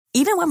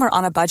even when we're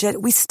on a budget,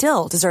 we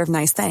still deserve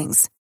nice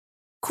things.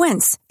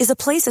 Quince is a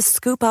place to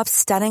scoop up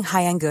stunning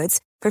high-end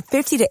goods for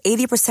 50 to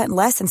 80%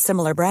 less than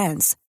similar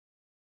brands.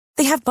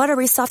 They have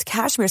buttery soft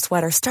cashmere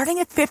sweaters starting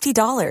at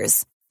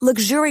 $50,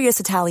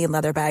 luxurious Italian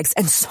leather bags,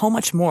 and so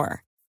much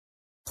more.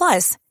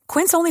 Plus,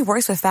 Quince only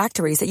works with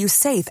factories that use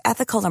safe,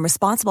 ethical, and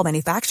responsible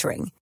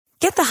manufacturing.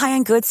 Get the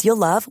high-end goods you'll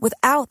love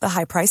without the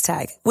high price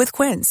tag with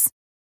Quince.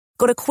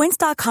 Go to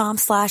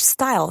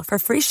quince.com/style for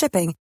free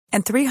shipping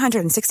and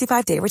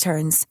 365-day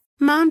returns.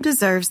 Mom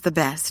deserves the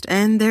best,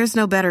 and there's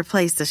no better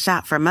place to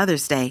shop for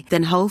Mother's Day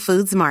than Whole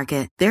Foods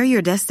Market. They're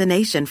your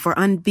destination for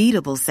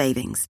unbeatable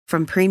savings,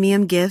 from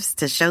premium gifts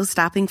to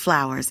show-stopping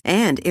flowers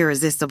and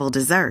irresistible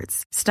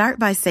desserts. Start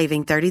by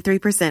saving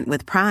 33%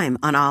 with Prime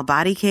on all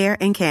body care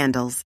and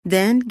candles.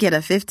 Then get a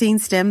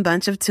 15-stem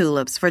bunch of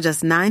tulips for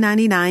just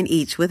 $9.99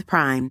 each with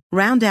Prime.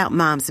 Round out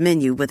Mom's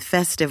menu with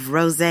festive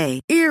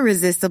rosé,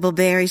 irresistible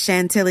berry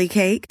chantilly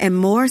cake, and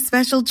more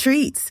special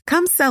treats.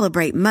 Come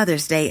celebrate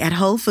Mother's Day at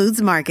Whole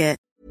Foods Market.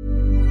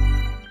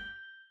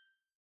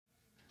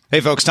 Hey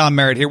folks, Tom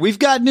Merritt here. We've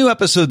got new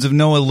episodes of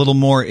Know a Little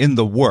More in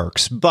the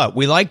works, but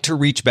we like to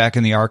reach back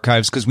in the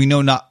archives because we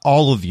know not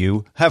all of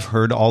you have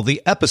heard all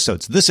the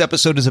episodes. This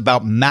episode is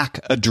about MAC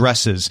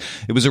addresses.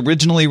 It was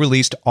originally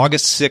released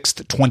August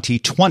 6th,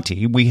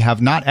 2020. We have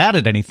not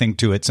added anything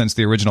to it since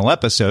the original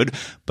episode,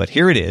 but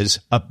here it is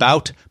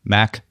about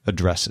MAC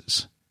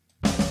addresses.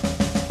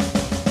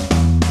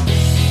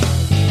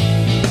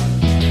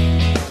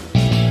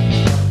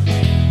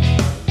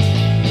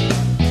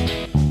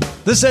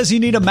 This says you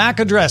need a MAC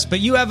address,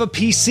 but you have a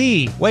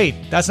PC. Wait,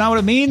 that's not what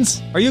it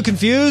means? Are you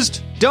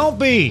confused? Don't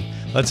be.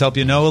 Let's help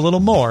you know a little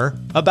more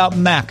about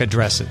MAC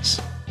addresses.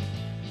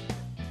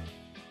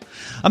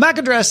 A MAC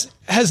address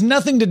has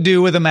nothing to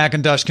do with a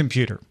Macintosh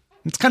computer.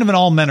 It's kind of an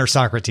all men are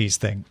Socrates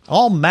thing.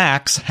 All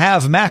Macs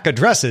have MAC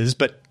addresses,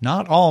 but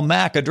not all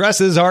MAC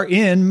addresses are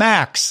in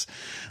Macs.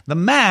 The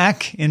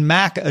MAC in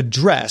MAC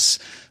address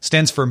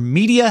stands for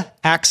Media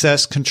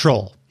Access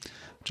Control,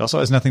 which also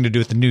has nothing to do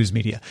with the news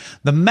media.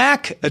 The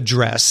MAC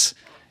address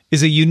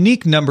is a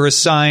unique number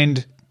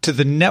assigned to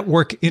the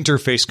network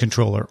interface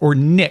controller, or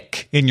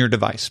NIC, in your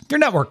device, your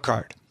network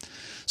card.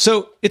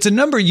 So it's a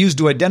number used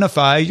to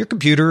identify your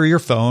computer or your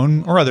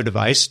phone or other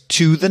device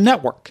to the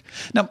network.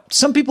 Now,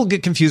 some people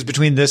get confused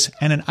between this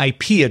and an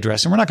IP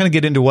address, and we're not going to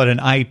get into what an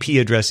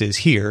IP address is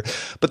here,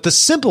 but the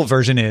simple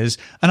version is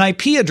an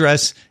IP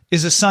address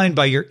is assigned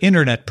by your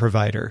internet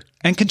provider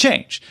and can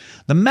change.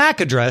 The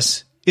MAC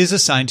address is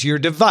assigned to your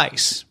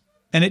device,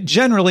 and it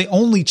generally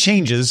only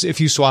changes if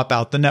you swap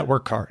out the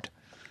network card.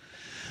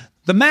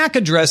 The MAC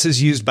address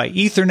is used by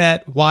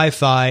Ethernet,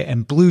 Wi-Fi,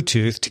 and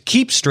Bluetooth to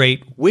keep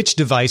straight which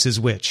device is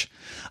which.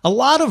 A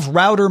lot of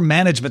router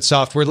management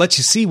software lets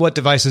you see what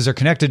devices are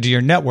connected to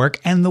your network,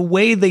 and the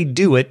way they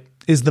do it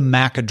is the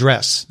MAC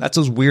address. That's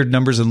those weird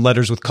numbers and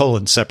letters with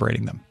colons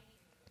separating them.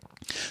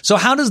 So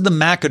how does the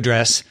MAC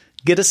address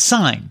get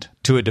assigned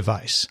to a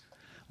device?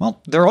 Well,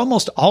 they're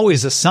almost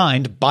always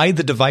assigned by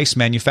the device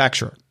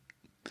manufacturer.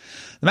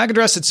 The MAC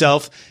address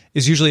itself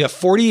is usually a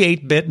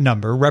 48-bit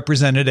number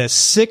represented as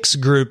 6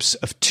 groups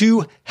of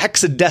 2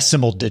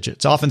 hexadecimal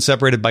digits, often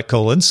separated by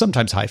colons,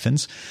 sometimes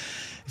hyphens.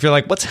 If you're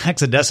like, what's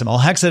hexadecimal?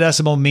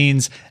 Hexadecimal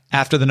means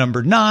after the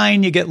number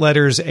 9, you get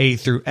letters A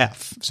through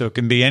F. So it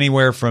can be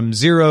anywhere from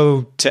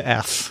 0 to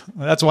F.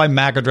 That's why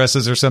MAC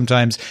addresses are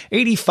sometimes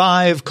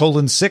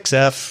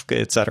 85:6F,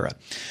 etc.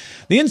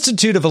 The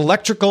Institute of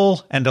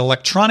Electrical and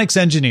Electronics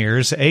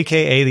Engineers,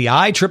 aka the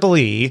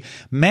IEEE,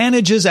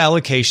 manages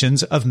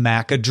allocations of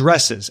MAC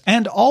addresses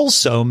and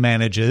also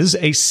manages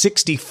a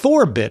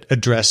 64-bit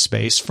address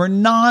space for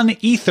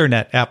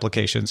non-Ethernet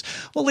applications.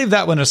 We'll leave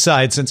that one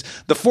aside since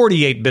the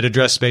 48-bit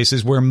address space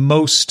is where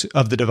most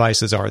of the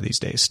devices are these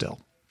days still.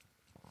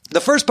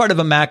 The first part of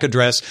a MAC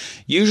address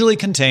usually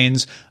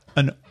contains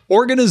an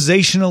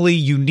organizationally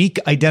unique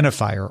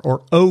identifier,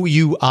 or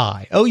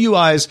OUI.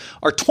 OUIs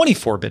are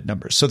 24-bit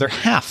numbers, so they're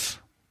half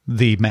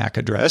the MAC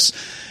address,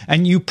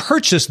 and you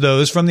purchase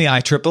those from the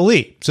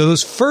IEEE. So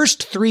those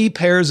first 3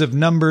 pairs of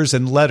numbers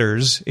and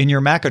letters in your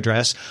MAC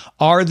address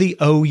are the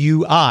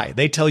OUI.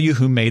 They tell you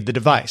who made the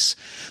device.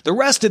 The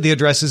rest of the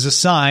address is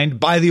assigned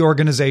by the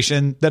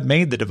organization that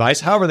made the device,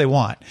 however they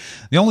want.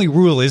 The only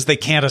rule is they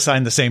can't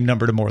assign the same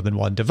number to more than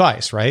one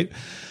device, right?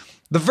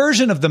 The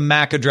version of the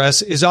MAC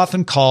address is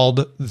often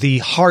called the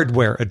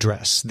hardware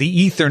address,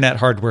 the Ethernet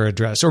hardware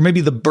address, or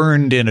maybe the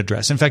burned-in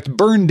address. In fact,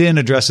 burned-in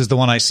address is the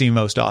one I see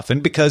most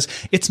often because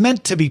it's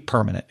meant to be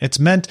permanent. It's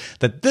meant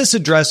that this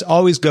address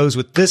always goes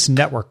with this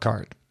network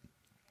card.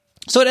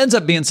 So it ends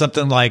up being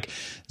something like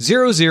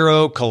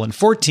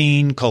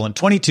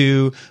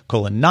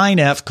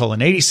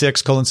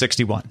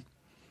 00:14:22:9F:86:61.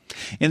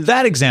 In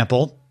that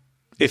example,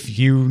 if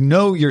you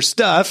know your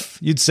stuff,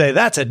 you'd say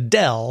that's a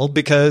Dell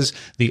because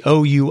the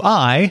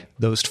OUI,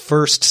 those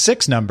first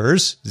 6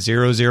 numbers,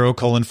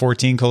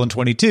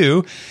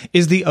 00:14:22,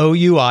 is the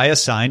OUI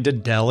assigned to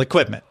Dell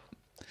equipment.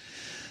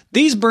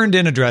 These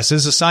burned-in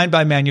addresses assigned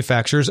by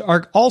manufacturers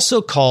are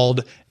also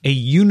called a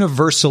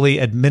universally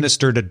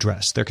administered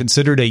address. They're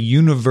considered a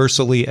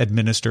universally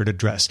administered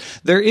address.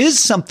 There is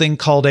something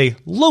called a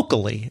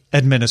locally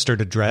administered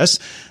address.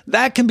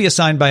 That can be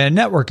assigned by a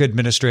network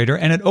administrator,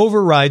 and it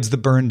overrides the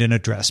burned-in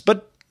address.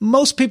 But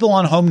most people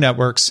on home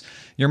networks,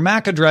 your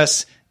MAC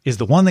address is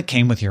the one that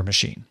came with your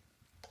machine.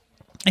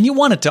 And you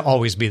want it to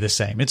always be the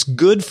same. It's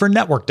good for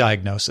network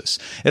diagnosis.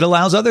 It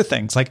allows other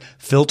things like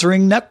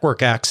filtering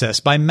network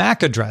access by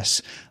MAC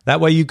address. That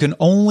way you can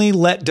only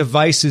let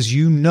devices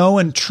you know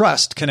and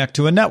trust connect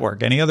to a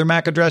network. Any other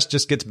MAC address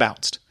just gets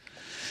bounced.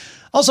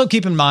 Also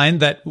keep in mind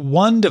that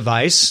one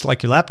device,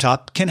 like your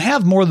laptop, can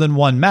have more than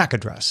one MAC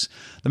address.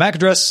 The MAC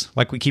address,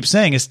 like we keep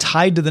saying, is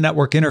tied to the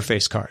network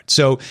interface card.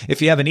 So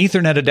if you have an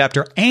Ethernet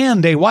adapter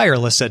and a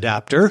wireless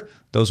adapter,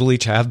 those will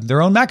each have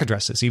their own MAC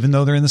addresses, even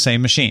though they're in the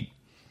same machine.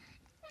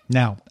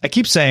 Now, I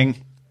keep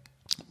saying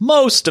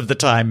most of the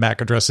time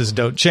MAC addresses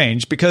don't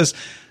change because,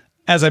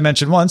 as I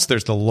mentioned once,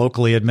 there's the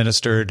locally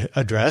administered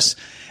address,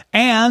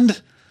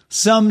 and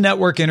some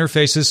network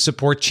interfaces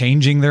support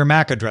changing their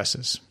MAC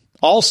addresses.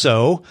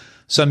 Also,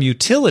 some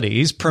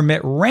utilities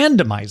permit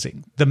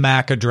randomizing the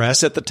MAC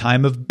address at the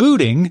time of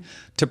booting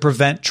to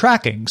prevent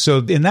tracking.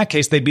 So in that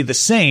case, they'd be the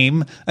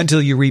same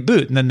until you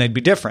reboot, and then they'd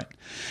be different.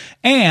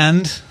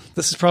 And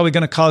this is probably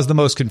going to cause the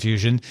most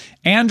confusion.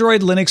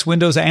 Android, Linux,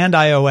 Windows, and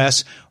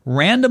iOS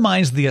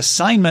randomize the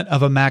assignment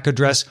of a MAC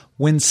address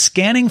when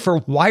scanning for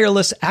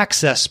wireless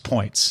access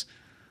points.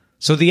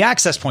 So the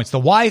access points, the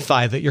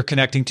Wi-Fi that you're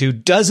connecting to,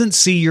 doesn't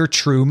see your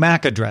true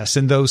MAC address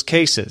in those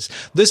cases.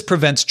 This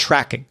prevents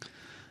tracking.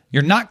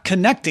 You're not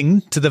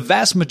connecting to the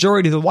vast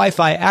majority of the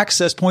Wi-Fi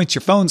access points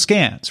your phone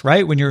scans,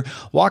 right? When you're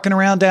walking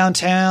around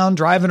downtown,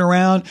 driving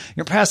around,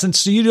 you're passing,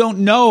 so you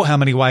don't know how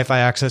many Wi-Fi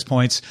access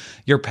points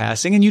you're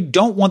passing, and you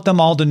don't want them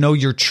all to know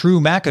your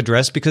true MAC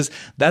address because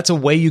that's a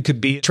way you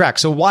could be tracked.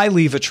 So why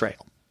leave a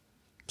trail?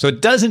 So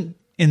it doesn't,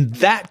 in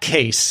that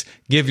case,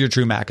 give your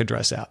true MAC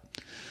address out.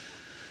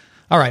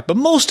 All right, but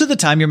most of the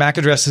time your MAC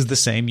address is the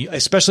same,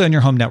 especially on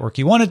your home network.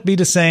 You want it to be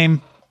the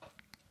same.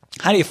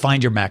 How do you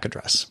find your MAC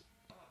address?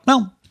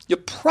 Well, you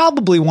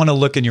probably want to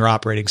look in your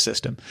operating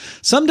system.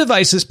 Some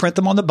devices print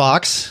them on the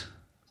box,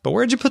 but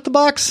where'd you put the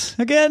box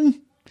again?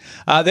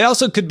 They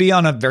also could be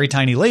on a very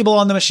tiny label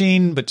on the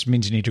machine, which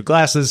means you need your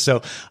glasses.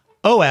 So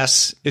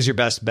OS is your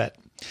best bet.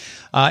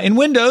 In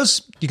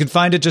Windows, you can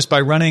find it just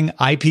by running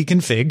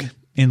ipconfig.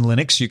 In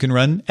Linux, you can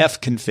run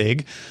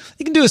fconfig.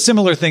 You can do a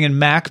similar thing in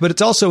Mac, but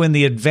it's also in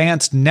the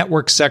advanced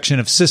network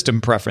section of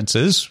system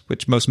preferences,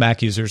 which most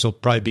Mac users will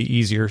probably be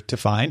easier to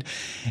find.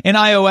 In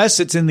iOS,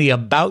 it's in the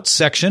About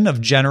section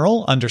of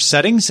General under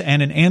Settings,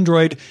 and in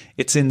Android,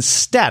 it's in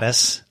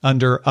Status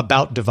under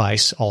About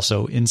Device,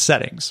 also in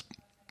Settings.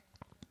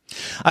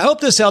 I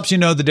hope this helps you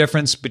know the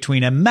difference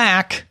between a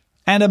Mac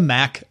and a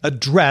MAC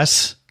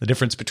address, the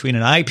difference between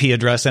an IP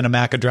address and a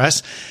MAC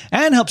address,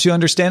 and helps you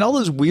understand all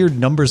those weird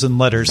numbers and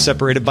letters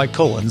separated by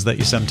colons that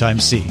you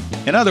sometimes see.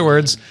 In other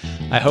words,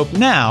 I hope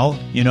now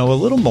you know a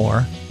little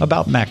more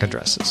about MAC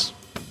addresses.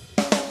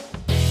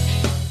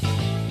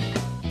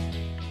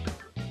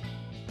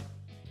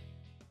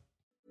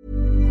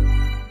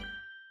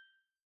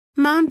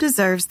 Mom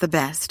deserves the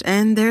best,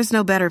 and there's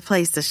no better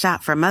place to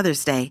shop for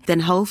Mother's Day than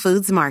Whole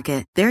Foods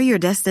Market. They're your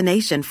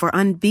destination for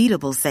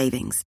unbeatable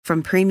savings,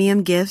 from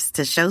premium gifts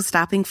to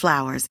show-stopping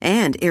flowers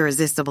and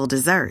irresistible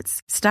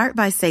desserts. Start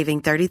by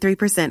saving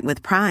 33%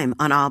 with Prime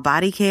on all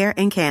body care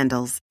and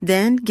candles.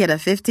 Then get a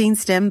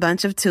 15-stem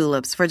bunch of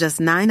tulips for just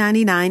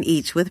 $9.99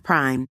 each with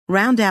Prime.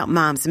 Round out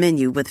Mom's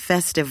menu with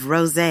festive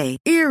rosé,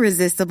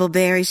 irresistible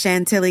berry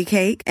chantilly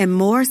cake, and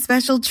more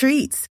special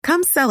treats.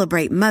 Come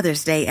celebrate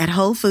Mother's Day at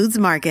Whole Foods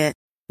Market.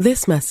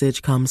 This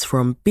message comes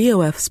from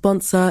BOF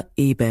sponsor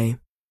eBay.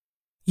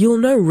 You'll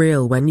know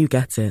real when you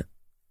get it.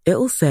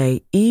 It'll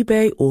say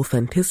eBay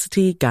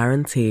Authenticity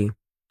Guarantee.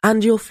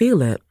 And you'll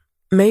feel it.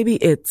 Maybe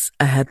it's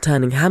a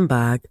head-turning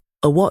handbag,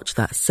 a watch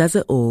that says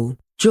it all,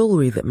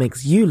 jewelry that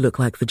makes you look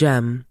like the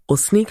gem, or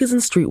sneakers and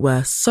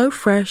streetwear so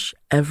fresh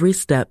every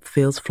step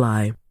feels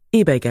fly.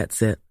 eBay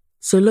gets it.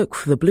 So look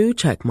for the blue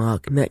check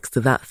mark next to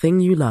that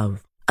thing you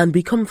love. And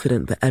be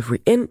confident that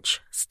every inch,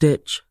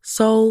 stitch,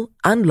 sole,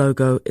 and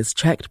logo is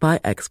checked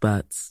by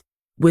experts.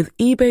 With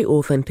eBay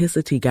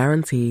Authenticity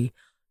Guarantee,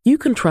 you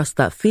can trust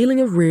that feeling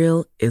of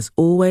real is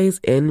always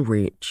in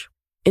reach.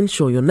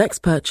 Ensure your next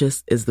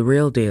purchase is the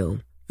real deal.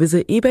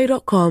 Visit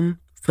eBay.com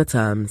for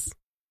terms.